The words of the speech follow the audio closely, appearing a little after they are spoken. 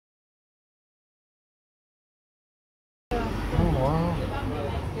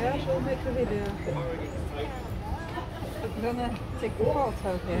We'll make a video. I'm gonna take a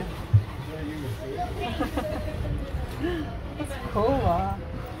photo here. That's cool, huh?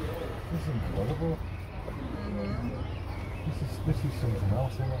 This is incredible. This is something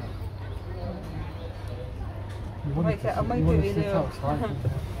else, isn't it? I'll make a video.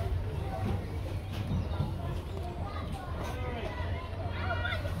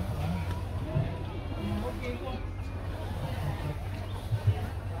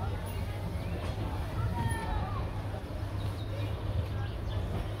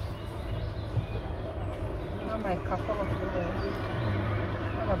 I'll make a couple of videos.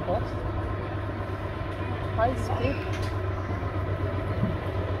 What a boss. High speed.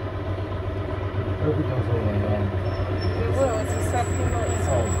 Hope it does all around. It will, it's a circular.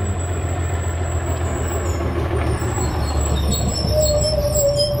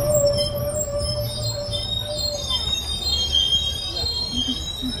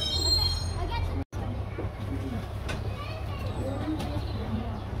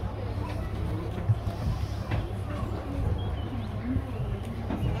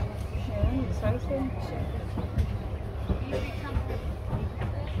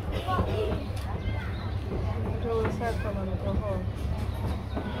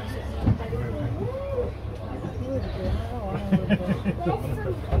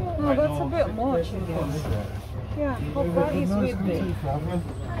 No, that's a bit much again. Yeah, how far is with me?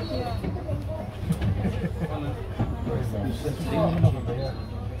 Yeah.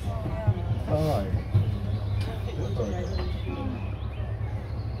 Alright.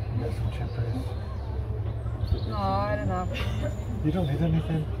 Get some chippers. No, I don't know. You don't need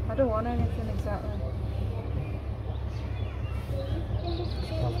anything. I don't want anything exactly.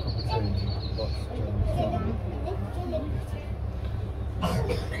 Have a cup of tea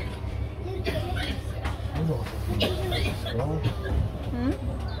and watch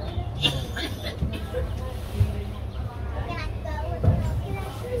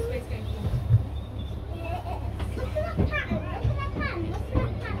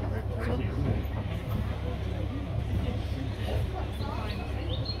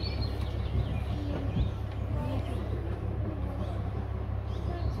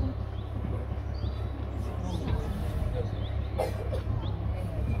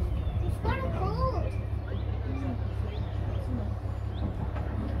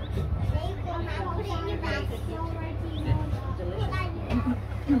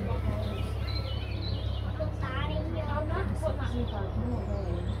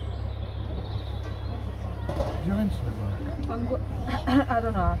I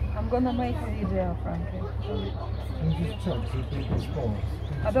don't know. I'm gonna make a video, Frankie. Can you just check the sports?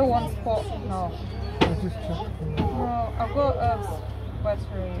 I don't want sport, no. Just check. No, I've got a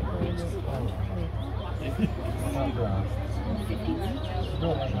battery.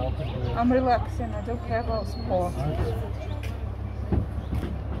 I'm relaxing. I don't care about sport.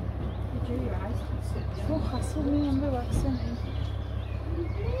 Don't hassle me. I'm relaxing.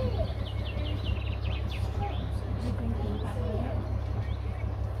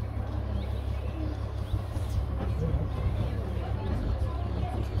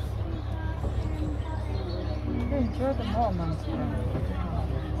 Enjoy the moment.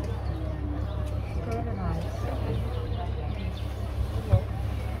 It's really nice.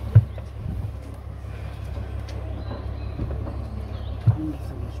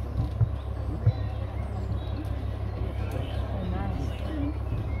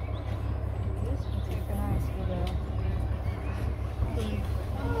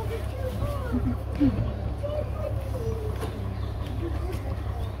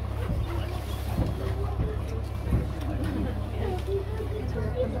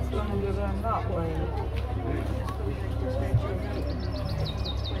 That way.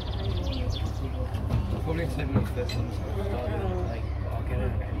 Probably 7 months this one started, like, I'll get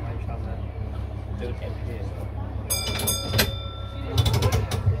it and my child and do it every year.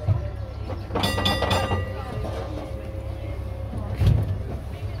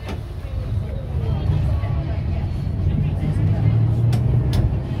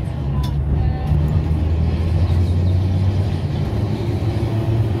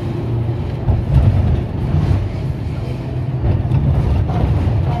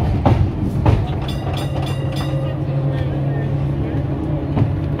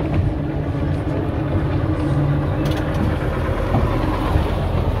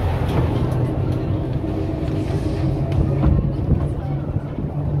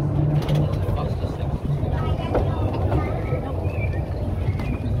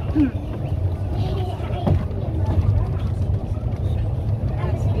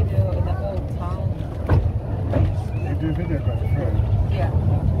 Do a video about it. Yeah.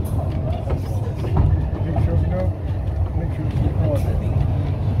 Make sure, no, make sure it's recorded.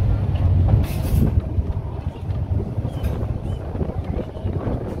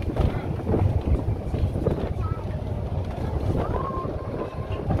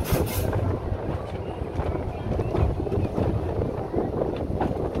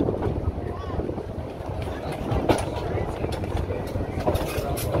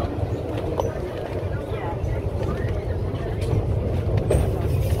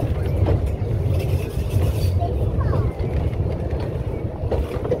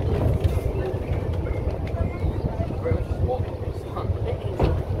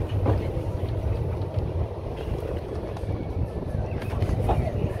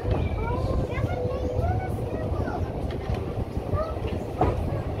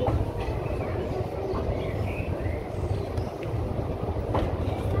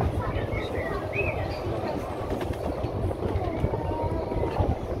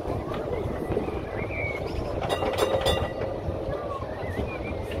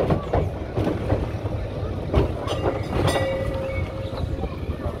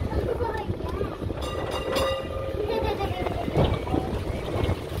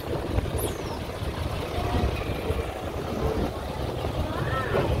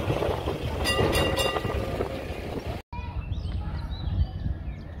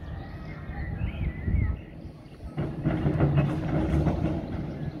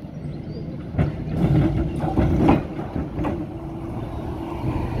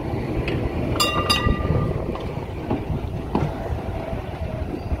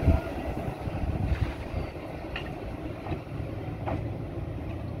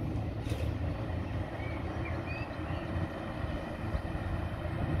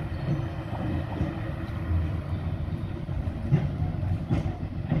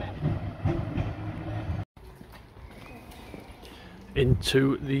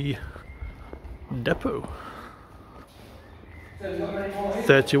 Into the depot.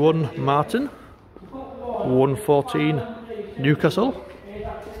 31 Martin, 114 Newcastle.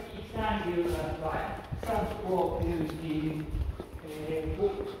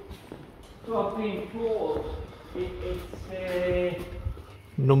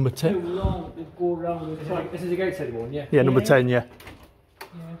 Number 10. Too long to go around the track. This is a Gateshead one, yeah? Yeah, number 10, yeah. Yeah,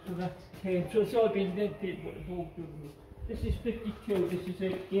 so that's 10. So it's all been dented, but it's all good. This is 52. This is a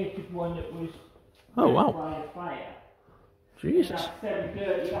gated one that was Oh, wow. by a fire. Jesus. That's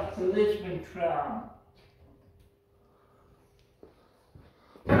 730. That's a Lisbon tram.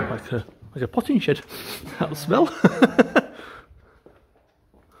 Like a potting shed. That'll smell. That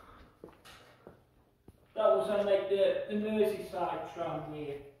was on like the Merseyside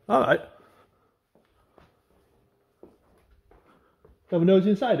tramway. Alright. Have a nose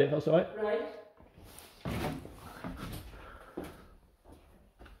inside it, that's alright. Right.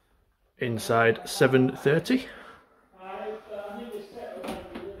 Inside 7:30.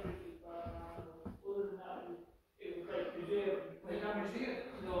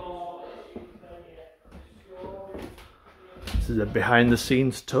 This is a behind the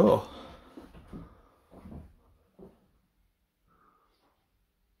scenes tour.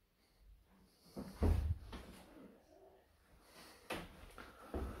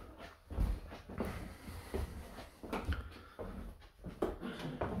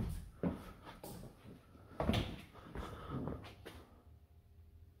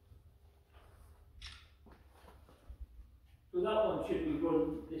 So that one should be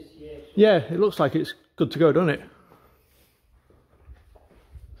run this year. Yeah, it looks like it's good to go, doesn't it?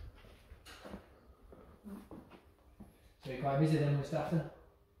 So you're quite busy then with staff then?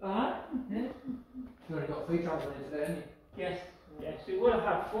 Yeah. You've already got 3 travelling in today, haven't you? Yes. Yes. We would have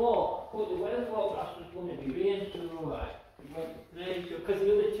had 4, but the weather forecast was going to be rain, so Right. we went to play. Because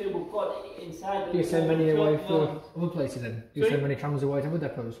the other 2 we've got inside. Do you send many away for ones. other places then? Do you Sorry? send many trams away to other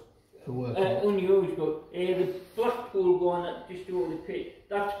depots for work? Unused, but the Blackpool one that just over the pit,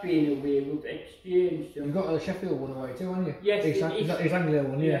 that's been away, we've exchanged them. You've got a Sheffield one away too, haven't you? Yes, East, it is. East Anglia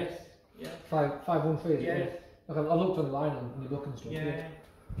one, yeah. Yes. Yeah. 513, is Yes. it? Look, I looked online on your book and stuff. Yeah.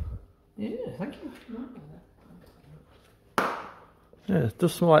 Yeah, thank you. Yeah, it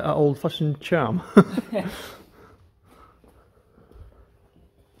does smell like that old fashioned charm.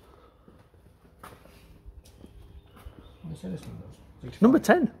 What's this one does? Number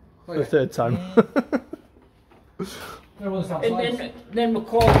 10 Oh, for the yeah. 3rd time. And then we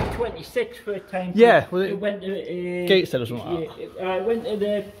called it 26 for a time. Yeah, was we it went to Gateshead or something like yeah, I went to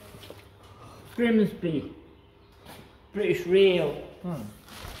the Grimsby British Rail.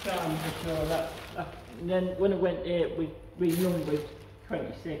 Tram, so that, and then when I went there, we numbered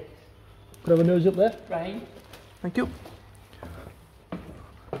 26. Could I have a nose up there? Right. Thank you.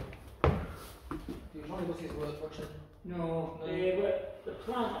 omnibus is worth watching. No, the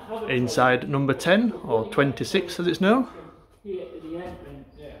plant have a Inside number 10 or 26 as it's known. here at the entrance.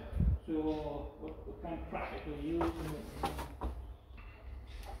 Yeah. So we're kind of practically using it.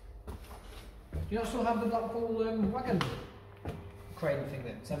 Do you not still have the Blackpool wagon crane thing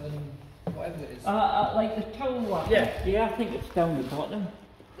then? 7, whatever it is. Like the town one. Yeah. I think it's down the bottom.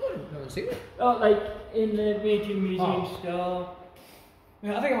 No one's seen it. Oh, like in the Region Museum Oh. store.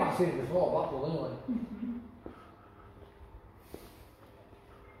 Yeah, I think I might have seen it before, Blackpool anyway.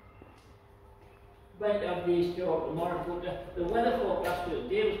 Went up the store tomorrow, but the weather forecast for the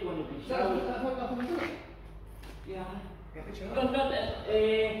day was going to be showers. Yeah. Not that,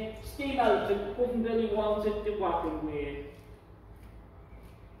 Steve Alford, couldn't really want it to walk away.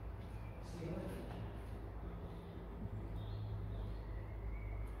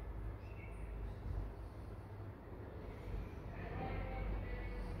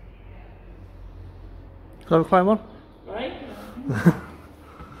 Can I have a climb on? Right?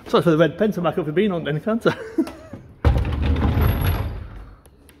 Sorry for the red pen to mark up for being on then, can't I?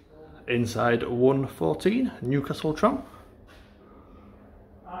 Inside 114, Newcastle tram.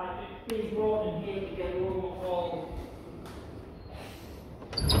 It's been brought in here to get over all.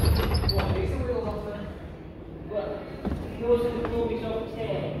 Well, those are the movies over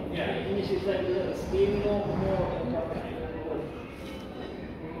there. Yeah. And this is like a little steaming over more.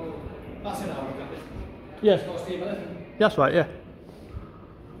 That's an hour, isn't it? Yeah, It's got Steve Elephant. that's right, yeah.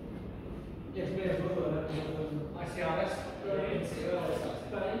 Yes, we have ICRS. We were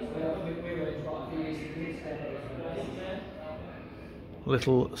in quite a few years.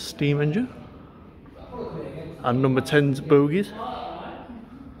 Little steam engine. And number 10's bogies. You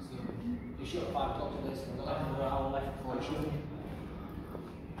shoot at 5 o'clock to this, and we'll have another hour left before you shoot.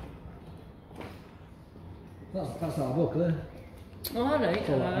 That's our book there. Oh, alright.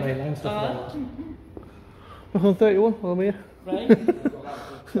 All that mainline stuff. 131, well, I'm here. Right.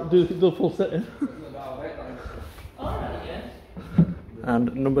 do the full setting. Alright, yeah.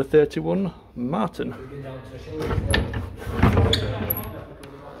 And number 31, Martin. We've been down to the show.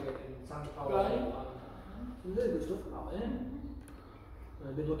 Right. Really good stuff about it.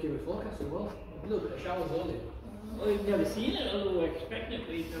 I've been lucky with forecast as well. A little bit of showers earlier. Oh, you've never seen it, although we're expecting it,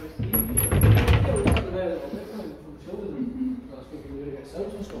 but you've never seen it. Yeah, we had the very little bit from the children. I was thinking we were going to get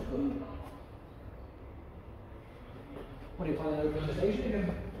soaps and stuff, but what are you planning to open the station again?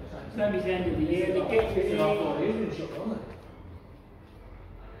 Maybe it's the end of the year, they get to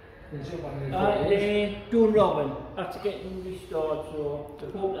Doon Robin, after getting restored, so they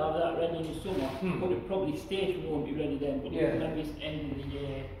hope to have that ready in the summer. But it probably station won't be ready then, but Yeah. maybe it's the end of the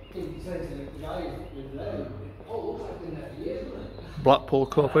year. He said to the guy with there, oh, it looks like it's been there for years, doesn't it? Blackpool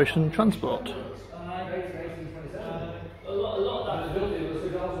Corporation Transport. A lot of that. building was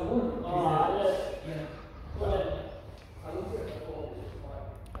 2001.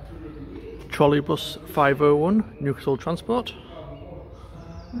 Trolleybus 501, Newcastle Transport.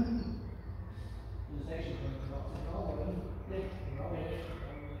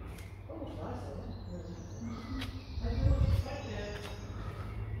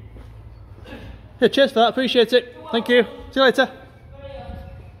 Yeah, cheers for that, appreciate it. Thank you. See you later.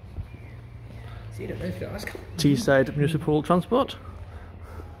 See you later, ask. Teesside Municipal Transport.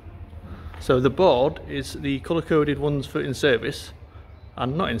 So the board is the colour coded ones for in service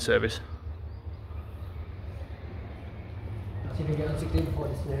and not in service. See if you can get on 16 before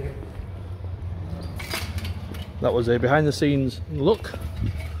this day. That was a behind the scenes look.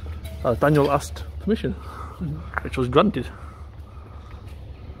 Daniel asked permission, which was granted.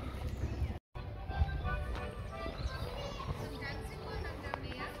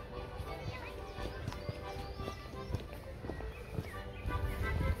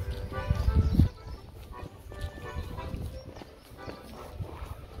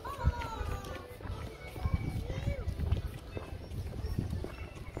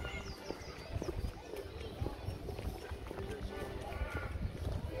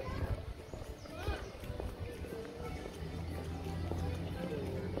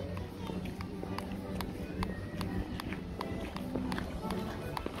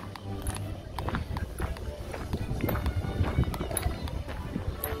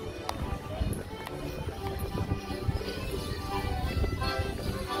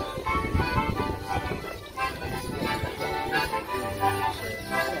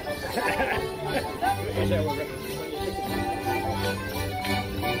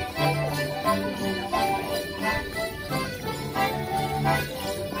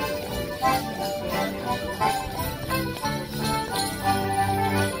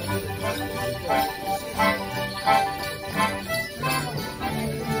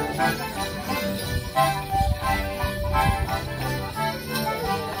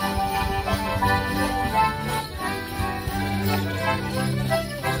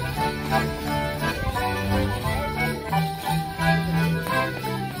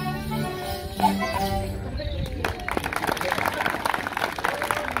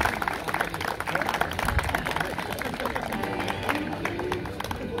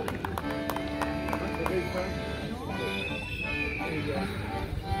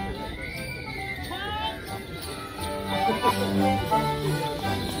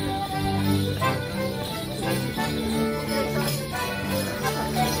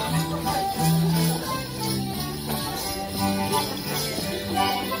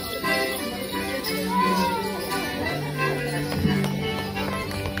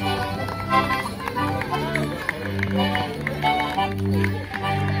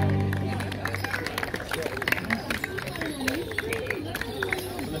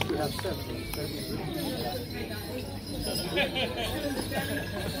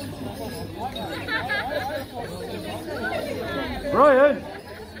 Ryan.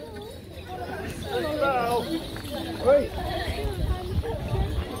 Wait.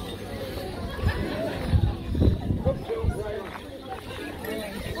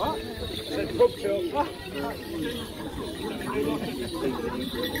 What? I said pub show.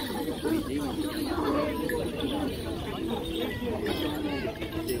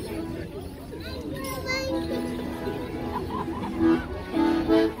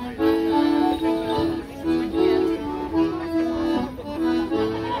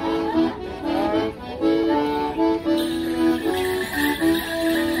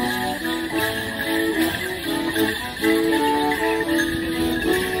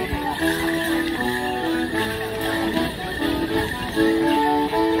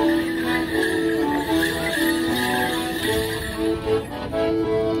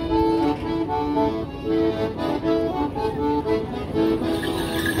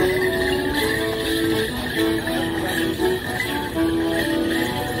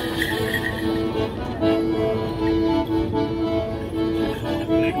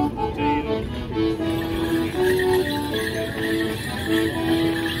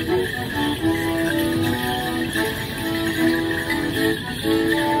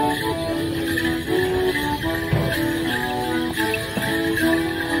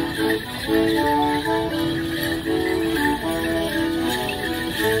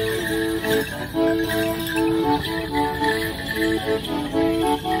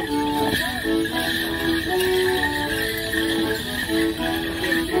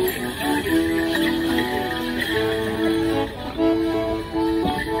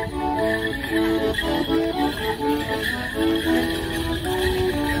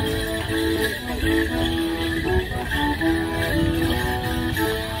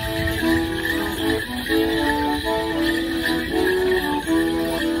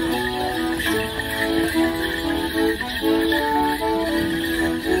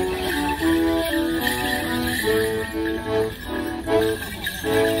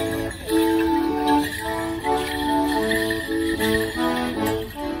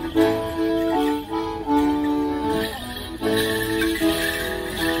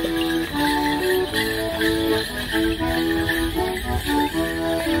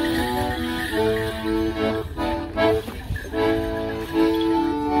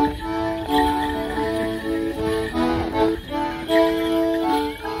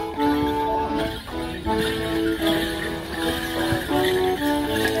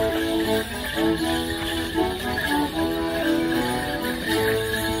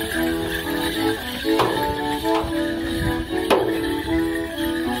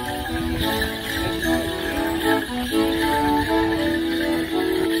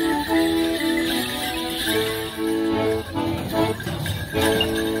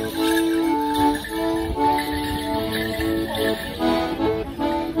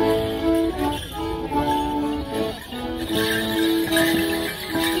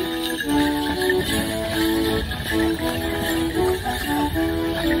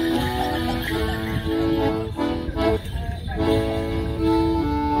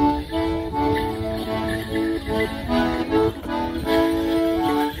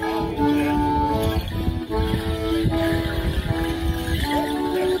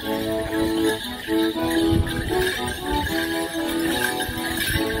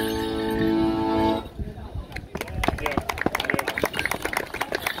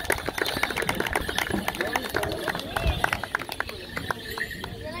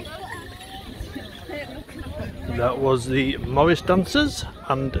 That was the Morris dancers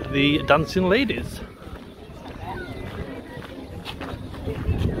and the dancing ladies.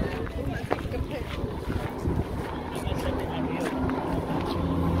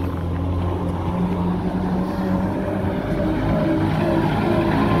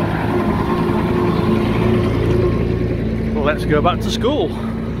 Let's go back to school.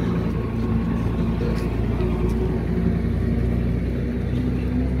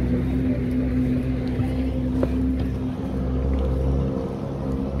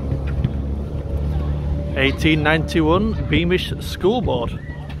 (1891) Beamish School Board.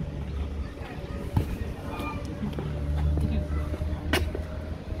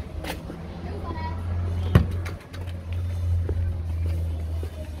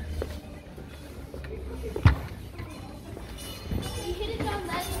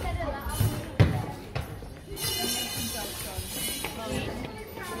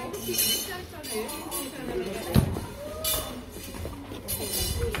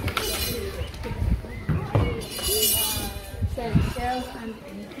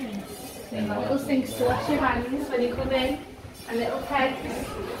 And little things to wash your hands when you come in, and little pegs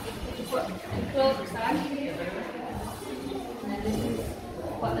to put your clothes on. And then this is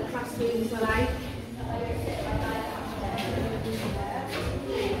what the classrooms were like.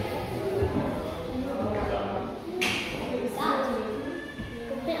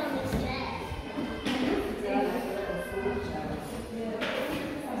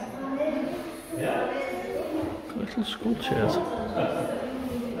 Little school chairs.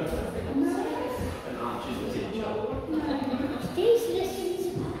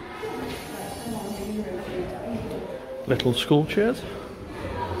 Little school chairs.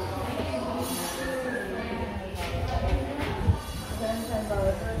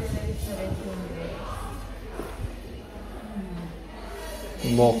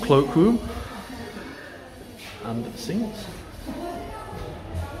 More cloakroom and sinks.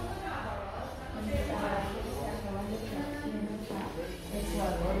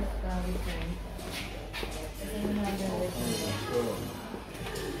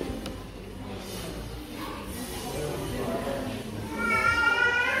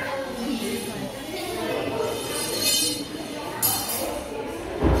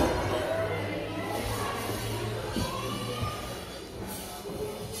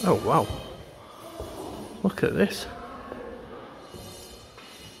 Oh wow, look at this.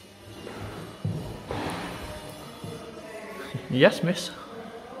 Yes, miss.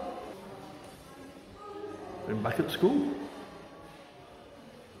 Been back at school.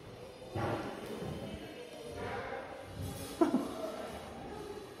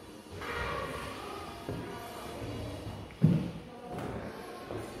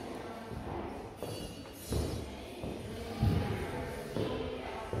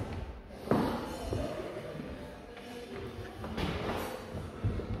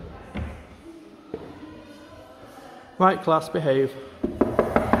 Right, class, behave.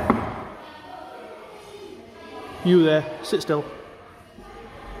 You there, sit still.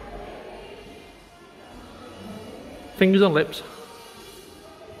 Fingers on lips.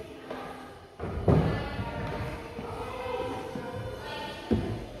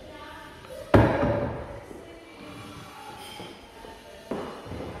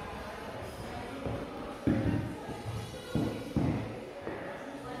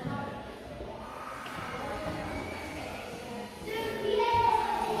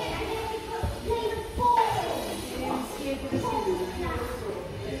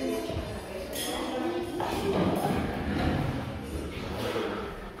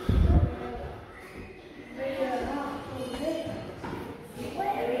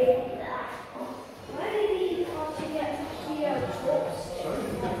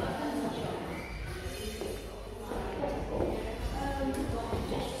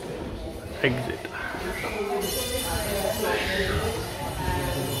 Exit.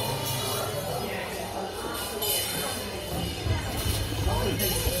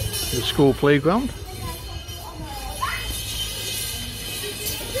 The school playground.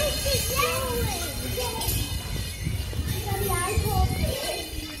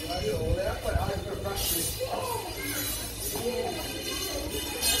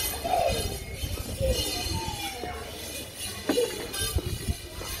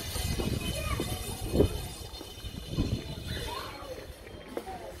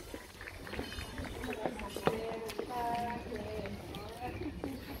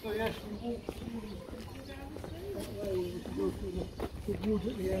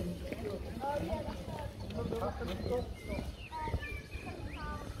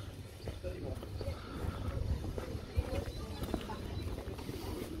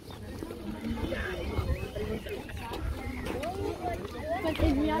 But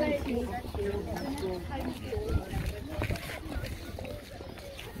in reality,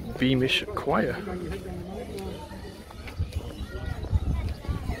 Beamish choir.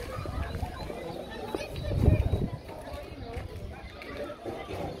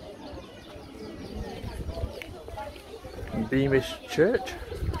 Beamish church.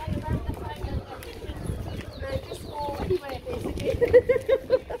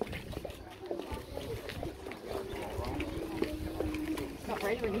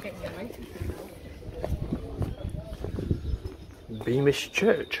 Beamish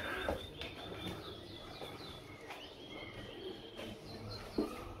church.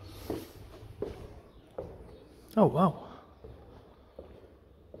 Oh wow.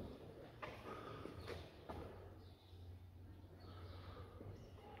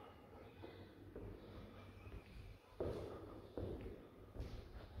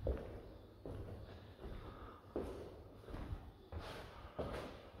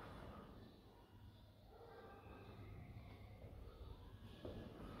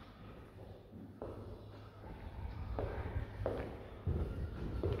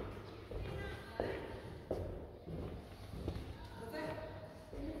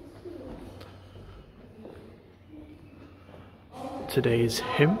 today's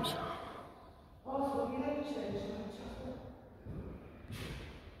hymns.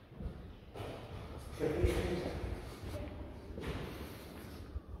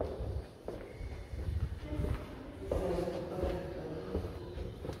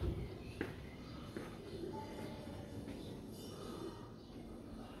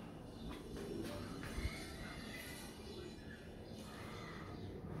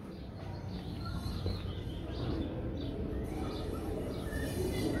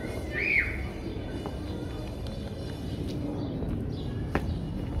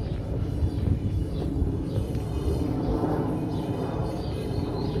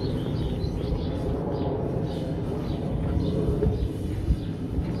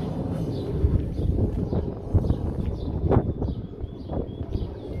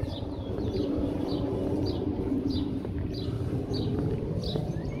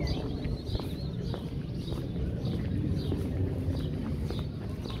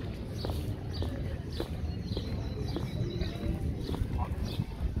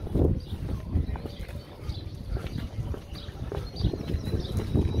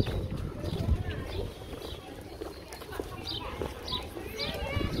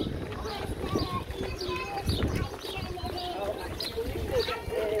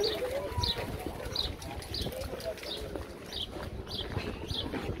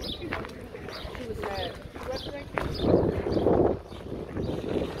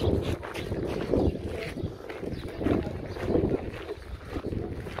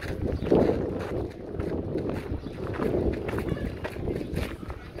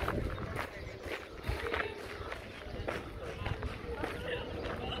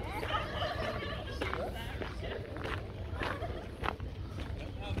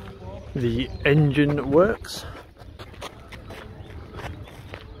 The engine works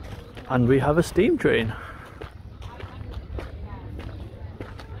and we have a steam train.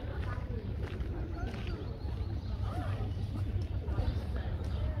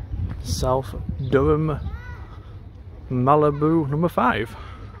 South Durham Malibu number 5.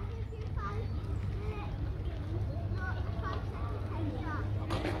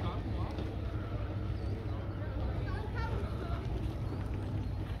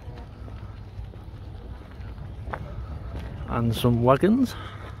 And some wagons.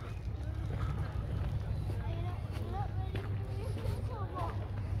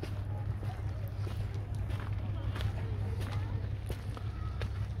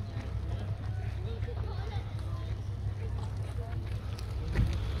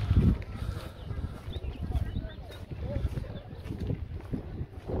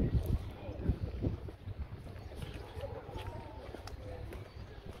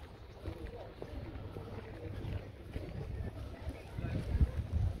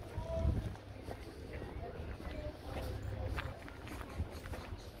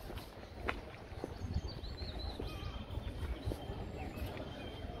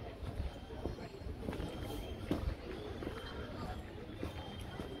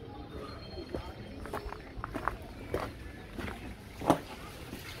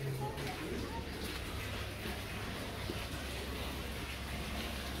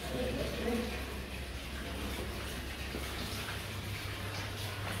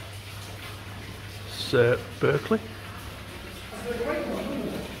 Berkeley.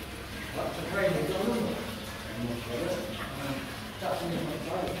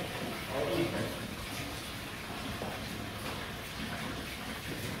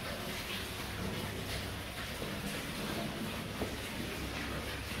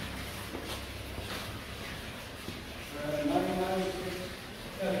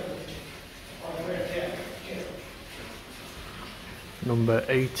 Number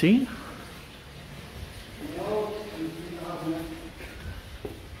 18.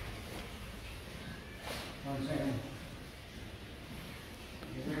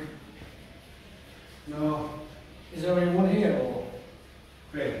 No. Is there only one here or?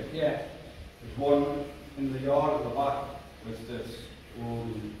 Great. Yeah. There's one in the yard at the back with this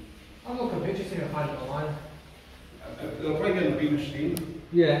old. I'm looking at pictures here and find it online. They'll probably get in the Beamish scheme.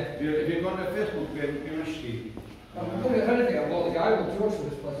 Yeah. If you've got a Facebook Beamish scheme. I'm looking at anything. I've got the guy with George for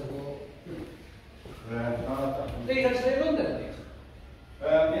this place as well. These actually in London, these?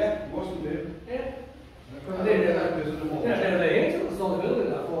 Yeah, most of them do. Yeah. I didn't know that because of the wall. Yeah, they're here. It's not the building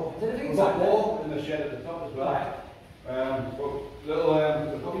that for. We've got more in the shed at the top as well. But little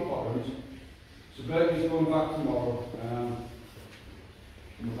the coffee pot rooms. So Berkeley's going back tomorrow.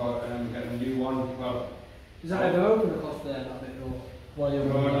 We've got getting a new one. Well, is that ever open across there, that bit, or while you're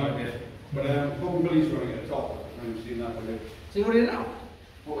no, not yet. But Pop Billy's going to get a top. I've seen that already. See what are you now?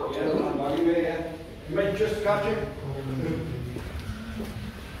 Yeah, yeah. You might just catch it.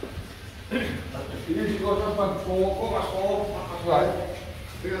 You usually go down by 4, 4, that's right.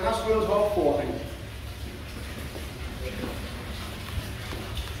 Because the last wheel's about 4, I think.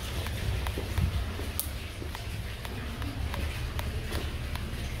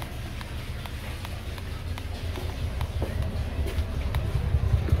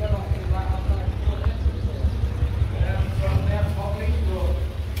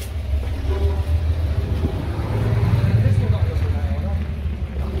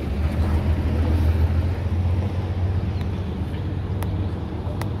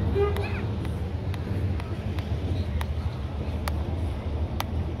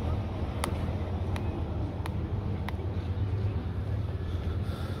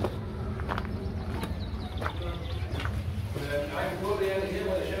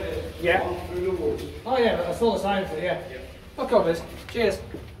 Yeah. Oh yeah, I saw the sign for it, yeah. Okay, Liz. Cheers.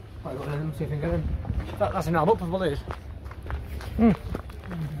 Right, got them, see if I can get them. That's an arm up, what it is. No,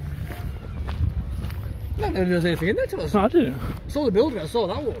 there's anything in there to us. No, I didn't. I saw the building, I saw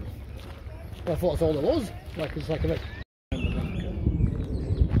that one. I thought that's all there was. Like, it's like a bit.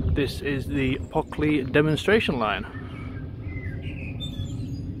 This is the Pockley demonstration line,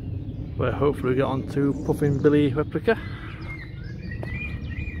 where hopefully we get on to Puffin Billy replica.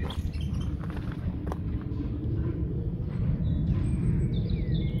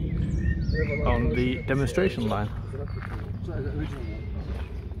 On the demonstration line. So the original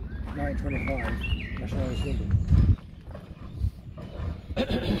one. 925, National House London.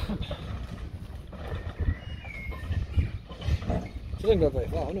 She didn't go very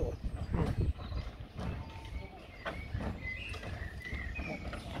far, no.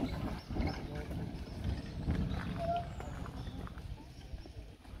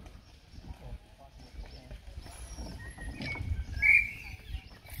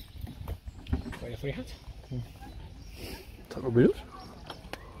 Got your free hat? That will be it.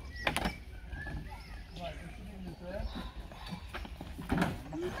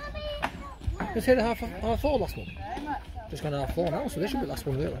 Let's hit a half 4 last one. Just gone half 4 now, so this should be the last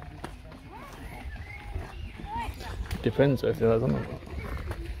one really. Depends if there's on it.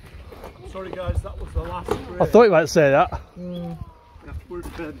 Sorry guys, that was the last trip. I thought you might say that. You have to put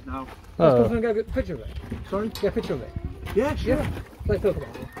it to bed now. Let's Oh. go and get a picture of it. Sorry? Get a picture of it. Yeah, sure. Yeah. Let's talk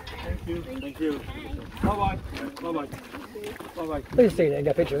about it. Thank you. Thank you. Bye bye. Bye bye. Bye bye. Let's see it and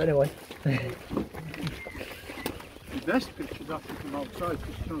get a picture of it anyway. The best picture's after from outside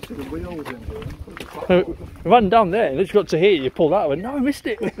because you can't see the wheels in there. We ran down there and literally got to here, you pulled out, I went, no, I missed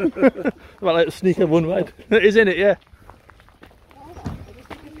it. About like a sneaker one way. It is in it, yeah.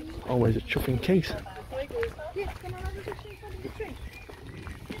 Always a chuffing case.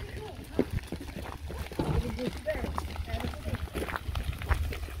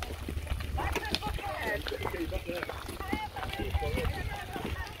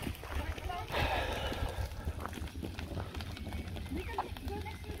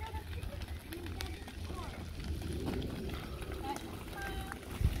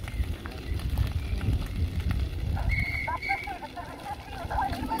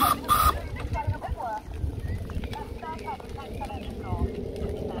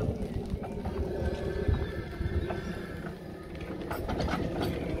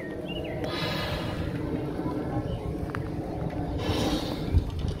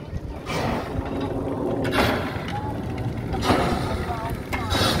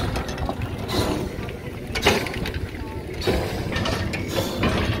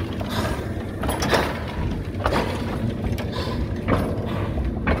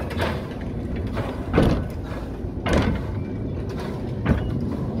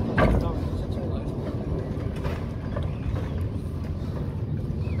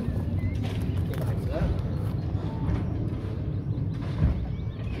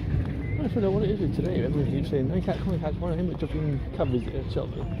 I don't know what it is with today. Everyone keeps saying, no, you can't come, you can't come on. Him with chuffing cab visit at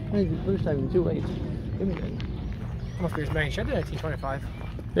Cheltenham. Lunchtime in 2 late. Must be his main shed, 1825.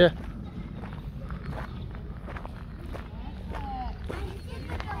 Yeah.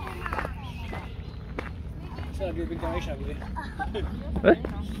 So that'd be a big donation, would it? Eh?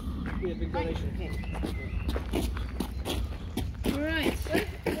 Be a big donation. Right.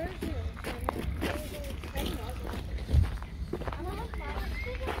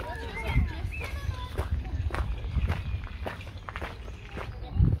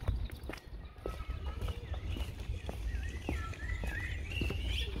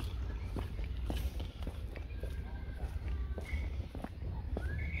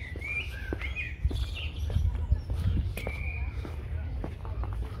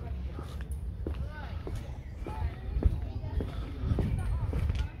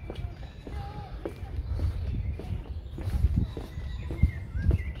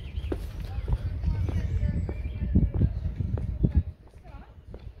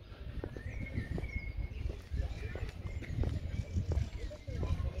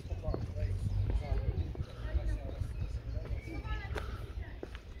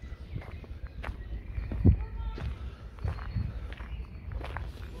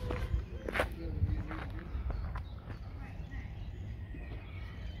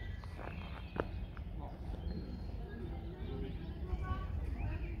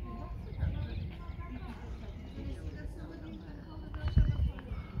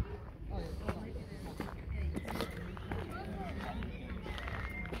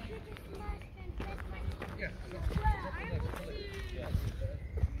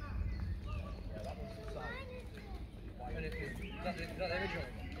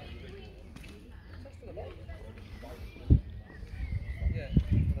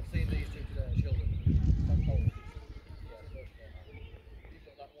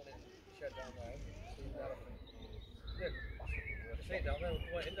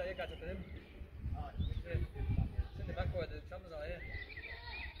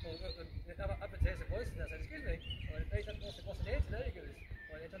 I've been tasting voices and I said, excuse me, I went, hey, what's the name today? He goes,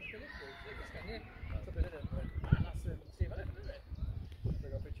 well, it's on the finish. This guy here. So I did it. That's Steve Elephant, isn't it? I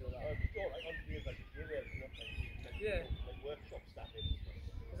got a picture of that. Yeah. Like workshop staff in.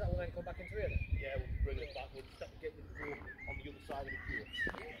 Is that what then come back into here then? Yeah, we'll bring it back. We'll start getting it on the other side of the queue.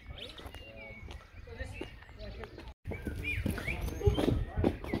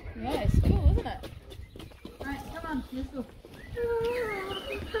 Yeah, it's cool, isn't it? Right, come on, let's go.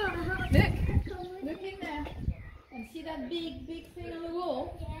 Look in there. And see that big thing on the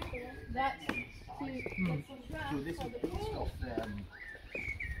wall? That's to get some So this is based off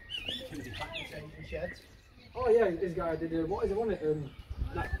sheds. Oh yeah, this guy did, what is it, wasn't it?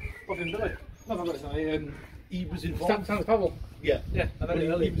 That Puffin Billy. No, I've got it, sorry. He was involved. Stanley Powell. Yeah, Yeah, I but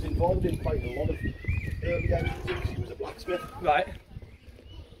know he was involved in quite a lot of early activities. He was a blacksmith. Right.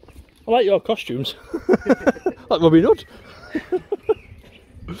 I like your costumes. Like Robin Hood.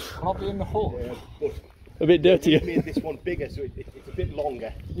 I'll be in the hole. Yeah, but A bit dirtier. we made this one bigger, so it's a bit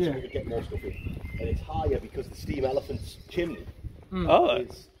longer, Yeah. so we could get more stuff in. And it's higher because the steam elephant's chimney Oh,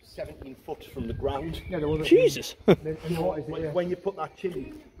 is 17 foot from the ground. Yeah, there was Jesus. When you put that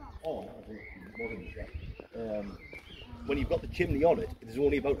chimney on, I think it wasn't yet, when you've got the chimney on it, there's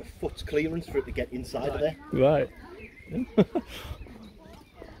only about a foot's clearance for it to get inside of there. Right.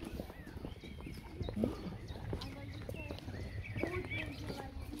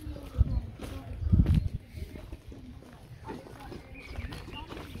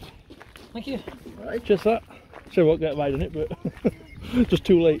 Thank you. Right, just that. So I won't get riding it, but just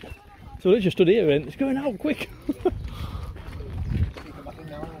too late. So they just stood here and it's going out quick.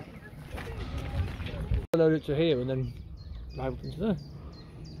 Load it to here and then drive up into there.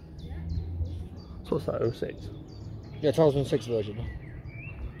 So what's that, 06? Yeah, 2006 version.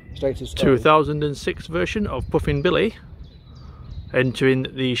 Status 2006 version of Puffin Billy entering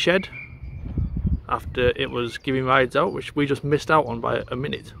the shed after it was giving rides out, which we just missed out on by a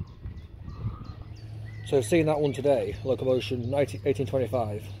minute. So seeing that one today, locomotion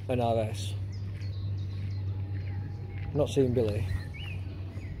 1825 NRS. Not seeing Billy.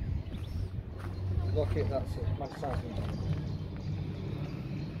 Look it, that's it. Max size.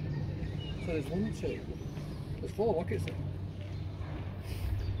 So there's 1, 2. There's 4 rockets there.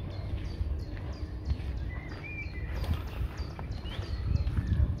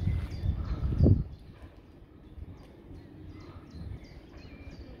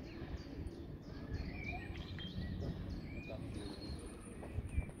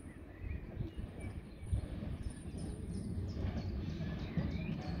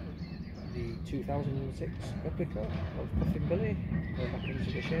 The 2006 replica of Puffin Billy going back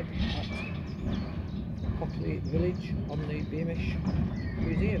into the shed at Hockley Village on the Beamish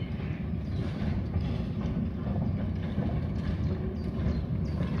Museum.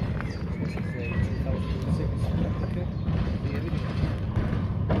 This is the 2006 replica of the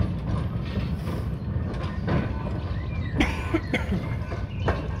original.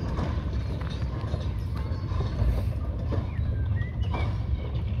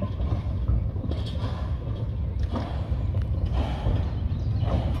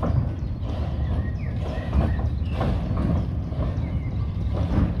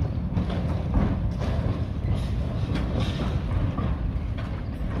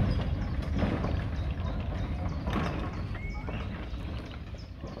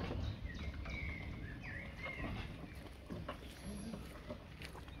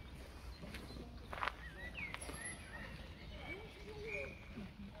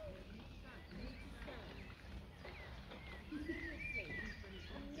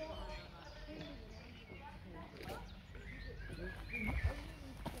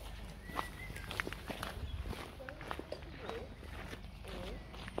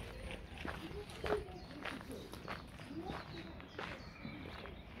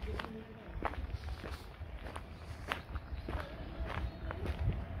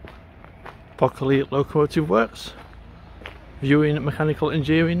 Hockley Locomotive Works, viewing mechanical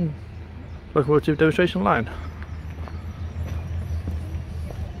engineering locomotive demonstration line.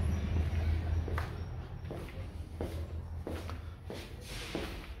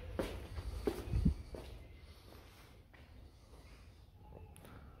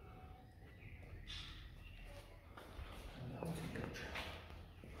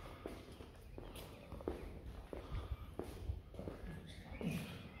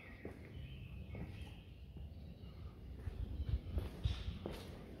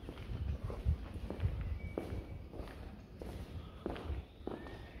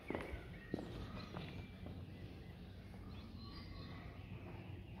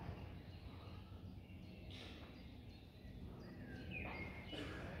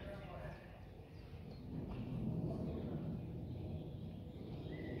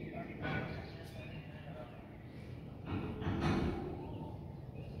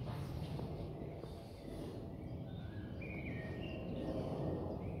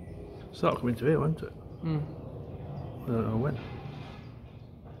 So that'll come into here, won't it? Mm. I don't know when.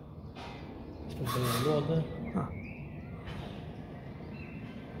 It's going to be on the road there. Ah.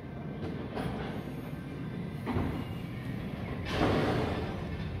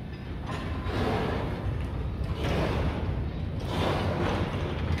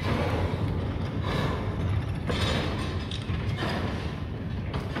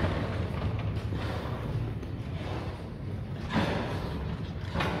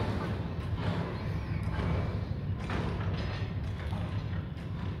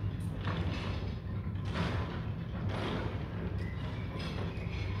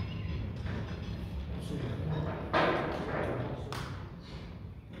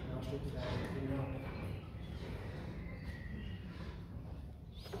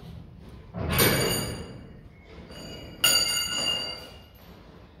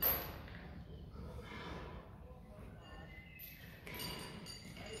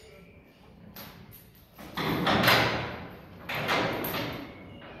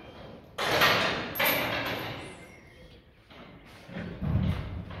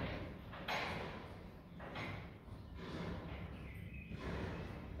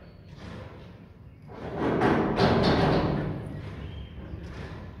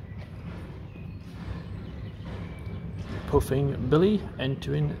 Puffing Billy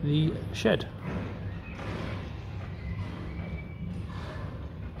entering the shed.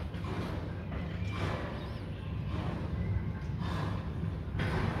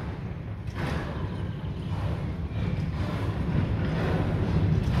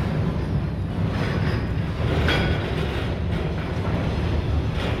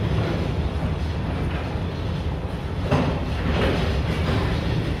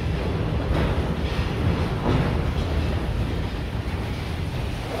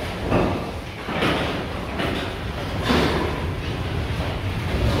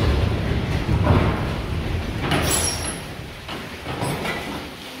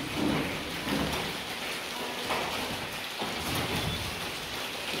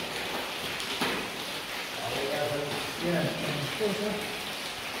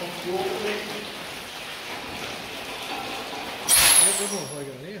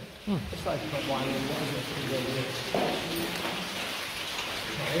 It's like not wine and what is it?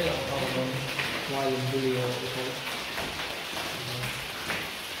 I hear that called wine and Billy or what they call it.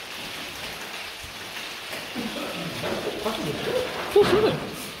 Of course, isn't it?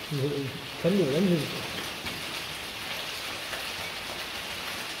 Tender engine.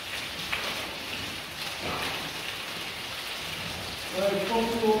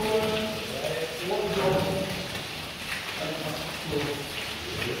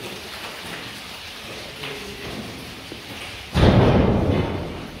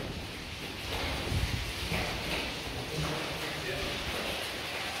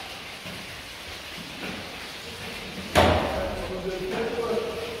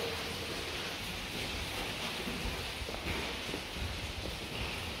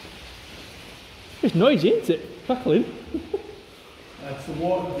 It's noisy, isn't it? Crackling. That's the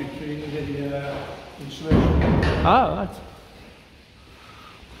water between the insulation. Ah, right.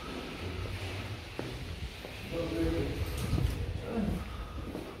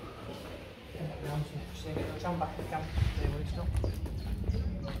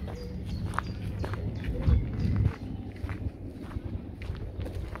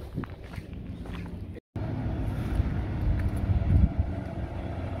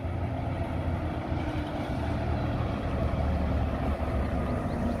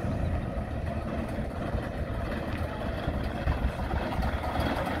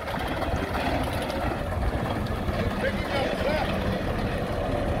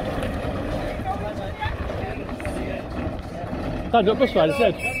 Stand up bus ride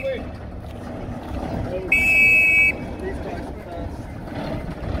instead.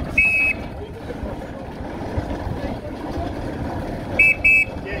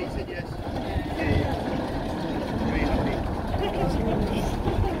 Yeah, he said yes.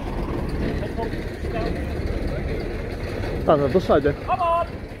 Stand up bus ride then. Come on!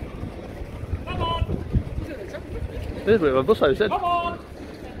 Come on! There's a bit of a bus ride instead. Come on!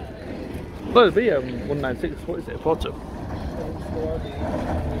 Well, it'll be 196, what is it, a quarter?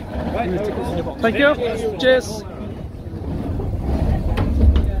 Thank you. Cheers.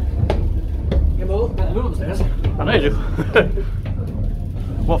 I know you do.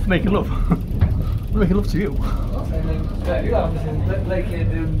 What, for making love? I'm making love to you.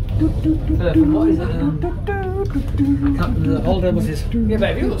 What is it? The older buses. Yeah,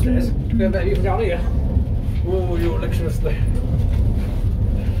 better view upstairs. Yeah, better view from down here. Oh, you're lecturiously.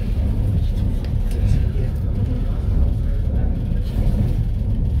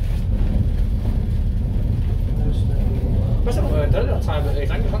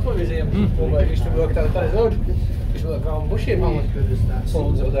 Tank Factory Museum. Where I used to work down the road. Used to work around Bushy apparently.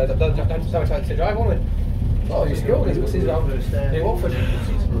 Someone's over there. That's how I tried to drive on it. Oh, I used to go with these buses around near Watford.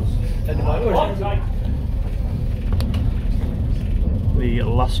 End of my road. The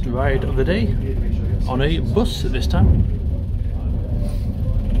last ride of the day on a bus at this time.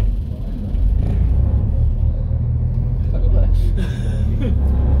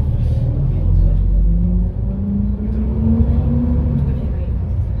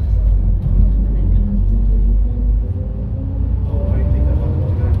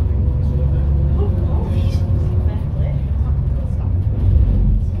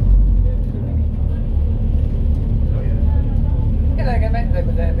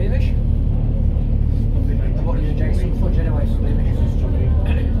 Beamish. I'm wanting to drink some fudge anyway, so Beamish.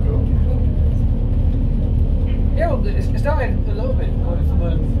 Yeah, well, it started a little bit going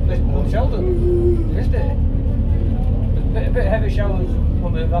from Lisbon to Sheldon, isn't it? A bit of heavy showers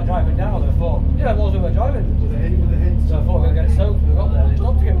when we were driving down, I thought, yeah, whilst we were driving. So I thought we were going to get soaked when we got there, and it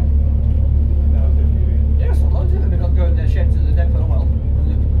stopped again. Yeah, so loads of them got going their sheds at the depot, well.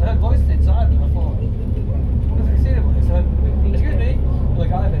 I heard voices inside, and I thought, what have they seen about it? So, excuse me. The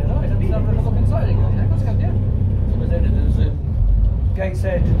guy been annoyed, and he's having a look inside. He goes, yeah, of course I can, yeah. So we're in, and there's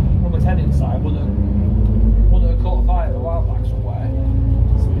Gateshead number 10 inside, one that caught fire a while back somewhere.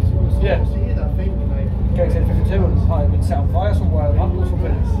 Yeah. Gateshead 52 and probably been set on fire somewhere, or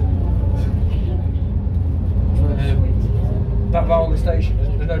something. So, that Rowley station,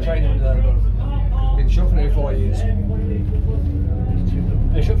 there's no train in there, but been shut for nearly 4 years.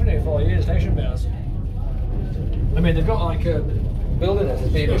 They're shut for nearly 4 years, station bears. I mean, they've got like a building it as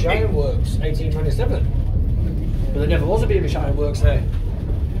Beamish Iron Works, 1827. But there never was a Beamish Iron Works there.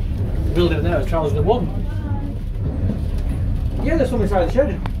 The building there was 2001. Yeah, there's some inside the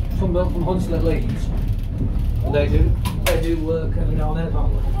shed. Some built from Hunslet Leeds. And they do work every now and then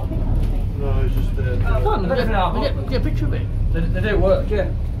apparently. No, it's just Get a picture of it. They do work, yeah.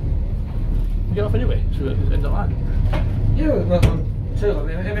 You get off anyway, so it ends up like. Yeah, well, too. I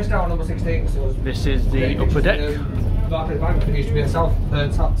mean, I missed out on number 16. So this is the upper deck. Barclays Bank, it used to be in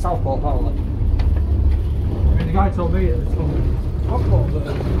Southport apparently. I mean, the guy told me it was from Stockport, but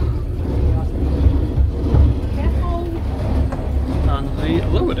And the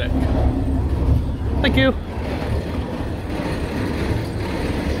lower deck. Thank you.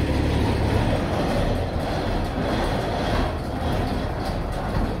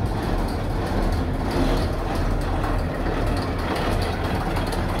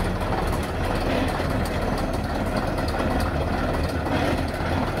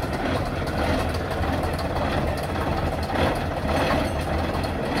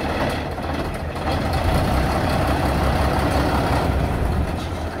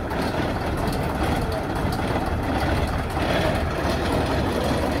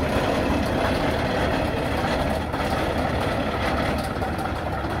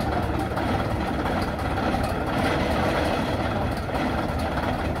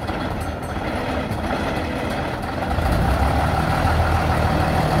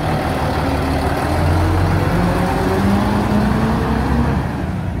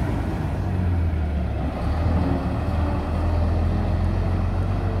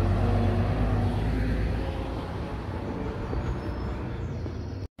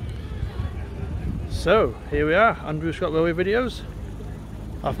 So here we are, Andrew Scott Railway videos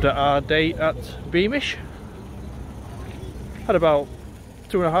after our day at Beamish. Had about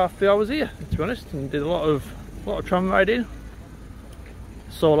 2.5 3 hours here, to be honest, and did a lot of tram riding.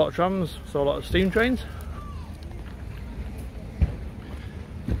 Saw a lot of trams, saw a lot of steam trains.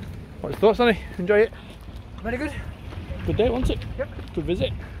 What's your thoughts, Danny? Enjoy it? very good. Good day, wasn't it? Yep. Good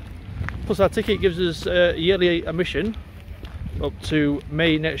visit. Plus our ticket gives us yearly admission up to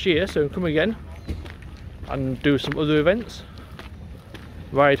May next year, so come again and do some other events.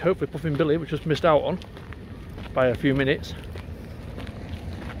 Ride hopefully Puffin Billy, which was missed out on by a few minutes.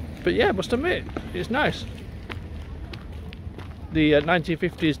 But yeah, must admit, it's nice. The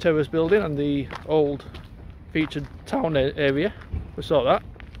 1950s terrace building and the old featured town area, we saw that.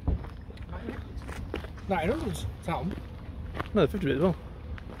 1900s town? No, the 50s as well.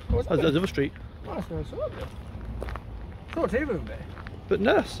 Oh, That's the other street. Oh, that's nice. Not TV room there. But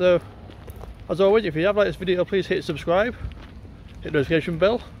no, so as always, if you have liked this video, please hit subscribe, hit the notification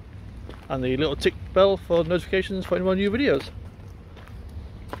bell, and the little tick bell for notifications for any more new videos.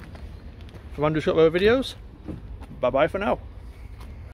 From Andrew Scott Videos, bye bye for now.